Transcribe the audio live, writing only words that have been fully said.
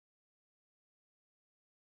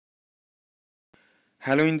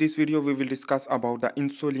Hello, in this video we will discuss about the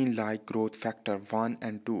insulin-like growth factor 1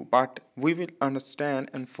 and 2, but we will understand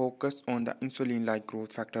and focus on the insulin-like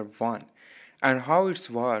growth factor 1 and how its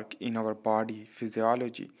work in our body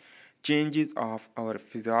physiology, changes of our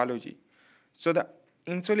physiology. So the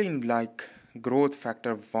insulin-like growth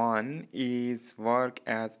factor 1 is work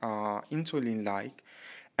as a insulin-like,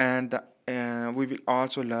 and we will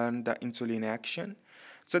also learn the insulin action.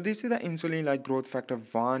 So this is the insulin like growth factor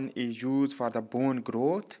 1 is used for the bone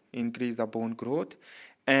growth, increase the bone growth,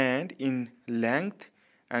 and in length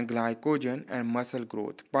and glycogen and muscle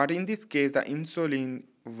growth. But in this case the insulin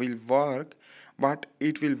will work, but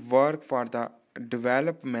it will work for the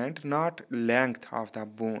development, not length of the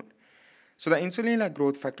bone. So the insulin like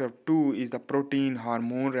growth factor 2 is the protein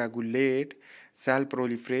hormone regulate cell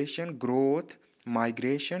proliferation, growth,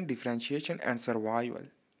 migration, differentiation and survival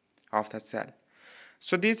of the cell.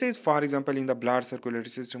 So this is, for example, in the blood circulatory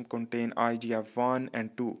system contain IGF-1 and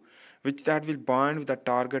 2, which that will bind with the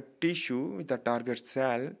target tissue, with the target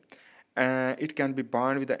cell. It can be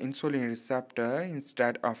bound with the insulin receptor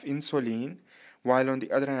instead of insulin, while on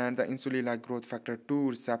the other hand, the insulin-like growth factor 2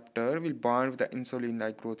 receptor will bind with the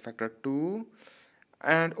insulin-like growth factor 2,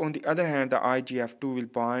 and on the other hand, the IGF-2 will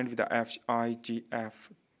bind with the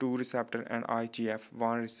IGF-2 receptor and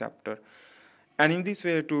IGF-1 receptor, and in this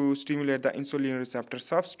way to stimulate the insulin receptor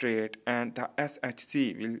substrate, and the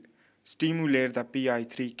SHC will stimulate the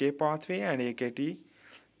PI3K pathway and AKT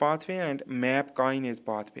pathway, and MAP kinase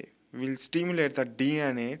pathway will stimulate the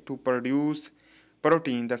DNA to produce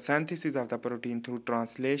protein, the synthesis of the protein through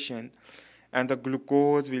translation, and the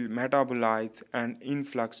glucose will metabolize and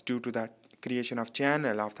influx due to the creation of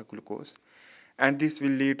channel of the glucose, and this will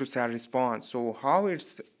lead to cell response. So how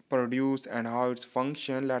it's produced and how its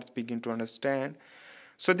function, let's begin to understand.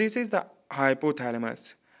 So this is the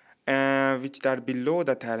hypothalamus, which that below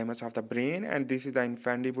the thalamus of the brain, and this is the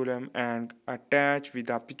infundibulum and attached with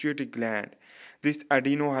the pituitary gland. This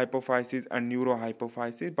adenohypophysis and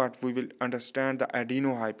neurohypophysis, but we will understand the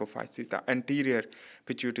adenohypophysis, the anterior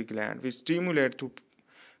pituitary gland, which stimulate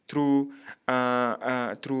through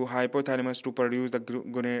hypothalamus to produce the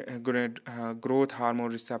growth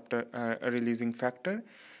hormone receptor releasing factor,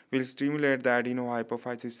 will stimulate the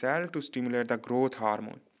adenohypophysis cell to stimulate the growth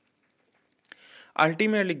hormone.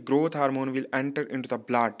 Ultimately, growth hormone will enter into the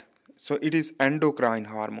blood, so it is endocrine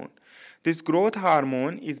hormone. This growth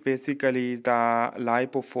hormone is basically the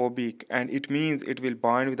lipophobic, and it means it will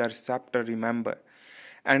bind with the receptor, remember.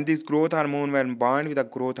 And this growth hormone, when bind with the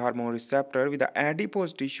growth hormone receptor with the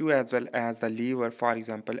adipose tissue as well as the liver, for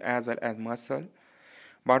example, as well as muscle,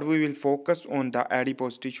 but we will focus on the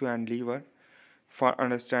adipose tissue and liver for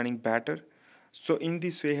understanding better. So in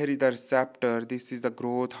this way, here is the receptor. This is the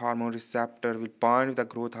growth hormone receptor will bind with the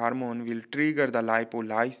growth hormone, will trigger the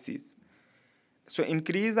lipolysis. So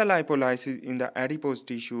increase the lipolysis in the adipose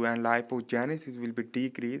tissue and lipogenesis will be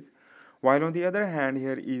decreased. While on the other hand,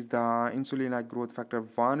 here is the insulin-like growth factor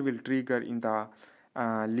 1 will trigger in the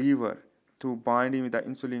liver to binding with the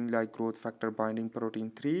insulin-like growth factor binding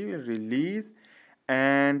protein 3 will release,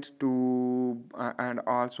 and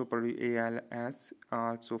also produce ALS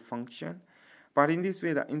also function. But in this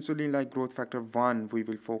way, the insulin-like growth factor 1 we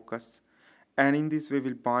will focus, and in this way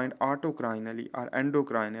will bind autocrinally or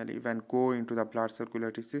endocrinally when go into the blood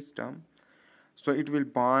circulatory system. So it will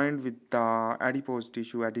bind with the adipose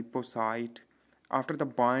tissue, adipocyte. After the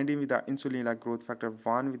binding with the insulin-like growth factor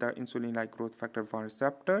 1 with the insulin-like growth factor 1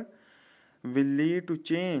 receptor will lead to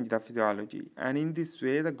change the physiology. And in this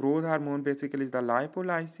way, the growth hormone basically is the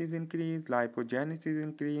lipolysis increase, lipogenesis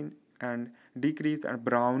increase and decrease, and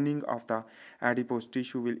browning of the adipose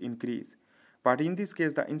tissue will increase. But in this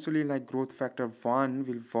case, the insulin-like growth factor 1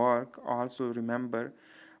 will work also, remember,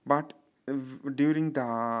 but during the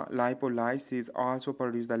lipolysis also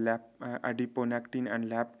produce the adiponectin and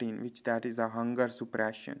leptin, which that is the hunger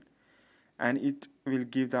suppression, and it will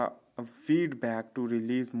give the feedback to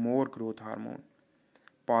release more growth hormone,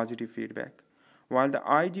 positive feedback, while the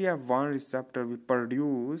IGF-1 receptor will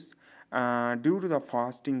produce due to the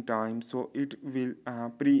fasting time, so it will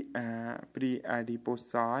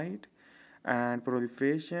pre-adipocyte and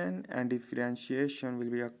proliferation and differentiation will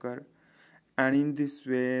be occur. And in this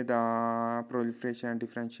way, the proliferation and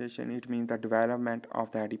differentiation, it means the development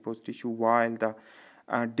of the adipose tissue, while the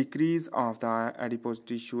decrease of the adipose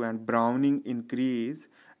tissue and browning increase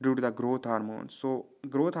due to the growth hormone. So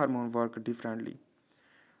growth hormone work differently.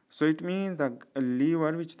 So it means the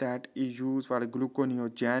liver, which that is used for the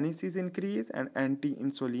gluconeogenesis increase and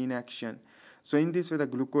anti-insulin action. So in this way, the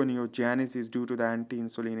gluconeogenesis due to the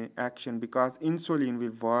anti-insulin action, because insulin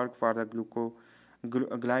will work for the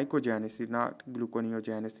glycogenesis, not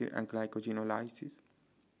gluconeogenesis and glycogenolysis.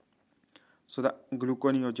 So the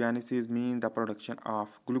gluconeogenesis means the production of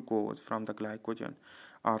glucose from the glycogen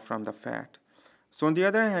or from the fat. So on the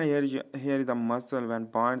other hand, here is the muscle when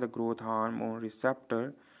bind the growth hormone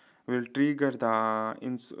receptor will trigger the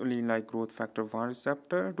insulin-like growth factor 1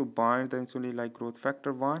 receptor to bind the insulin-like growth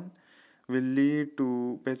factor 1 will lead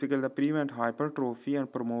to basically the prevent hypertrophy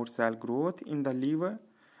and promote cell growth in the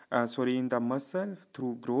in the muscle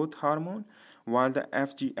through growth hormone, while the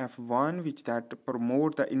FGF1 which that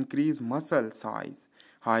promote the increased muscle size,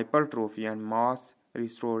 hypertrophy and mass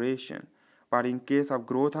restoration. But in case of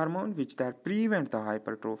growth hormone which that prevent the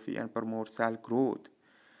hypertrophy and promote cell growth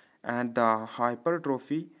and the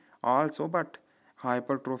hypertrophy also, but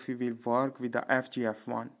hypertrophy will work with the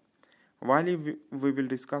FGF1. While we will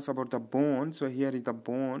discuss about the bone, so here is the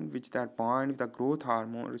bone which that bind with the growth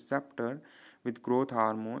hormone receptor with growth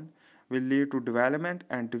hormone will lead to development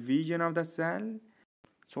and division of the cell.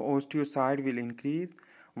 So osteocyte will increase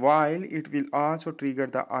while it will also trigger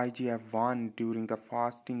the IGF-1 during the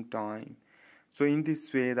fasting time. So in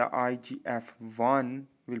this way the IGF-1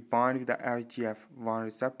 will bind with the IGF-1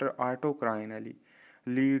 receptor autocrinally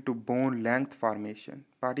lead to bone length formation.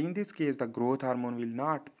 But in this case the growth hormone will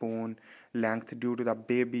not bone length due to the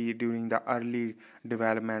baby during the early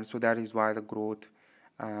development. So that is why the growth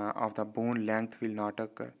of the bone length will not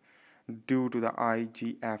occur due to the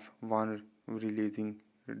IGF-1 releasing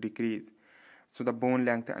decrease. So the bone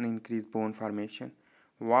length and increased bone formation.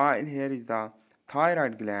 While here is the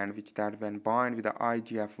thyroid gland which that when bind with the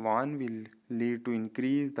IGF-1 will lead to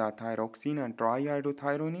increase the thyroxine and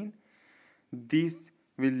triiodothyronine. This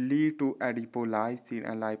will lead to adipolysis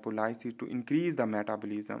and lipolysis to increase the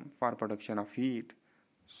metabolism for production of heat.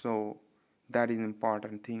 So that is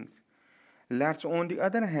important things. Let's on the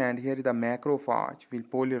other hand, here is the macrophage will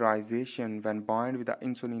polarization when bind with the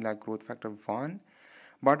insulin-like growth factor 1,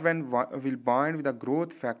 but when will bind with the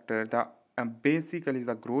growth factor, the basically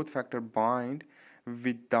the growth factor bind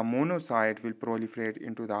with the monocyte will proliferate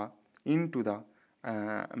into the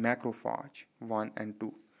macrophage 1 and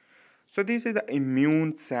 2. So this is the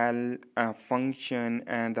immune cell function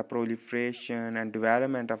and the proliferation and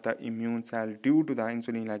development of the immune cell due to the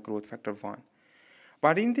insulin-like growth factor 1.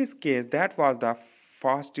 But in this case, that was the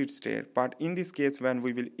fasted state. But in this case, when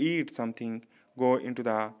we will eat something, go into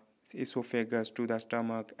the esophagus to the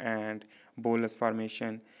stomach and bolus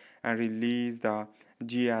formation and release the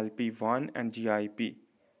GLP-1 and GIP,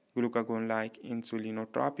 glucagon-like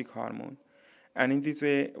insulinotropic hormone. And in this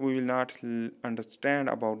way, we will not understand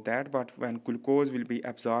about that, but when glucose will be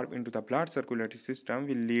absorbed into the blood circulatory system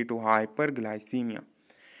will lead to hyperglycemia.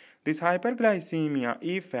 This hyperglycemia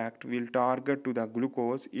effect will target to the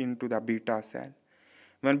glucose into the beta cell.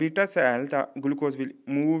 When beta cell, the glucose will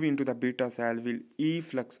move into the beta cell will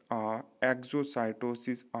efflux or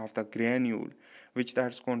exocytosis of the granule, which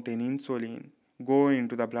that's contain insulin, go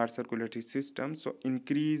into the blood circulatory system, so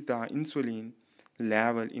increase the insulin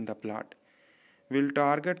level in the blood. Will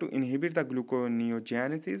target to inhibit the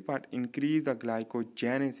gluconeogenesis but increase the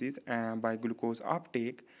glycogenesis by glucose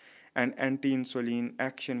uptake, and anti-insulin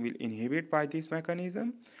action will inhibit by this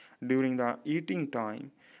mechanism during the eating time.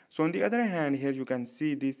 So on the other hand, here you can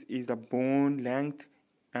see this is the bone length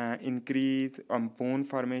increase bone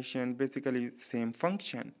formation, basically same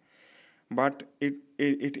function, but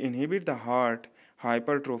it inhibits the heart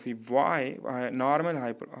hypertrophy. Why normal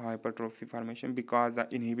hypertrophy formation? Because the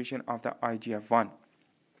inhibition of the IGF-1.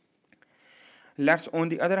 Let's on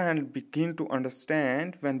the other hand begin to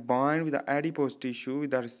understand when bind with the adipose tissue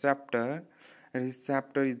with the receptor.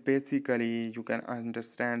 Receptor is basically, you can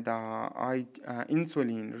understand the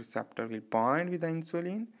insulin receptor will bind with the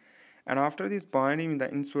insulin, and after this binding with the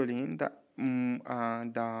insulin the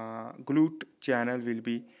GLUT channel will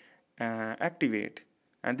be activate,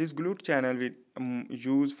 and this GLUT channel will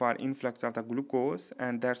use for influx of the glucose,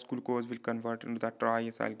 and that glucose will convert into the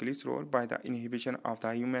triacylglycerol by the inhibition of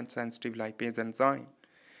the human sensitive lipase enzyme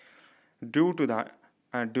due to the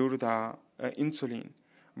insulin.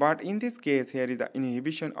 But in this case, here is the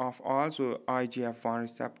inhibition of also IGF-1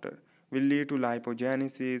 receptor will lead to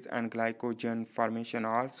lipogenesis and glycogen formation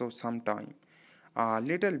also sometime a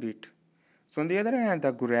little bit. So on the other hand,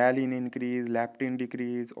 the ghrelin increase, leptin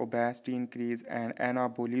decrease, obesity increase, and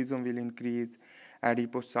anabolism will increase,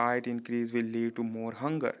 adipocyte increase will lead to more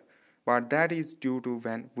hunger. But that is due to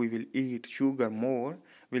when we will eat sugar more,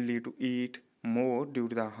 will lead to eat more due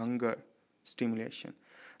to the hunger stimulation.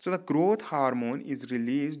 So the growth hormone is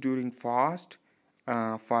released during fast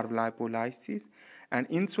for lipolysis, and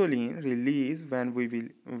insulin release when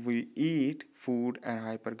we eat food, and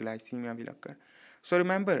hyperglycemia will occur. So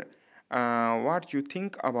remember, what you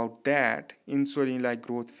think about that insulin like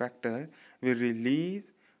growth factor will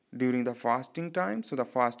release during the fasting time. So the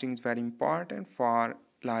fasting is very important for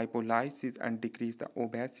lipolysis and decrease the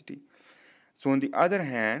obesity. So on the other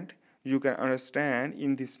hand, you can understand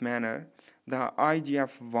in this manner the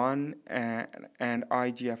IGF-1 and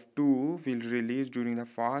IGF-2 will release during the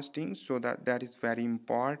fasting, so that is very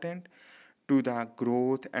important to the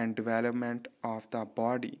growth and development of the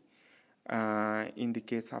body. In the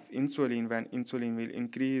case of insulin, when insulin will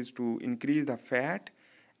increase to increase the fat,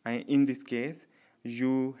 in this case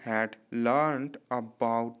you had learned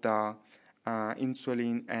about the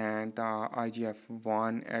insulin and the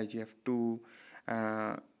IGF-1 IGF-2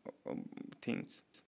 uh, things.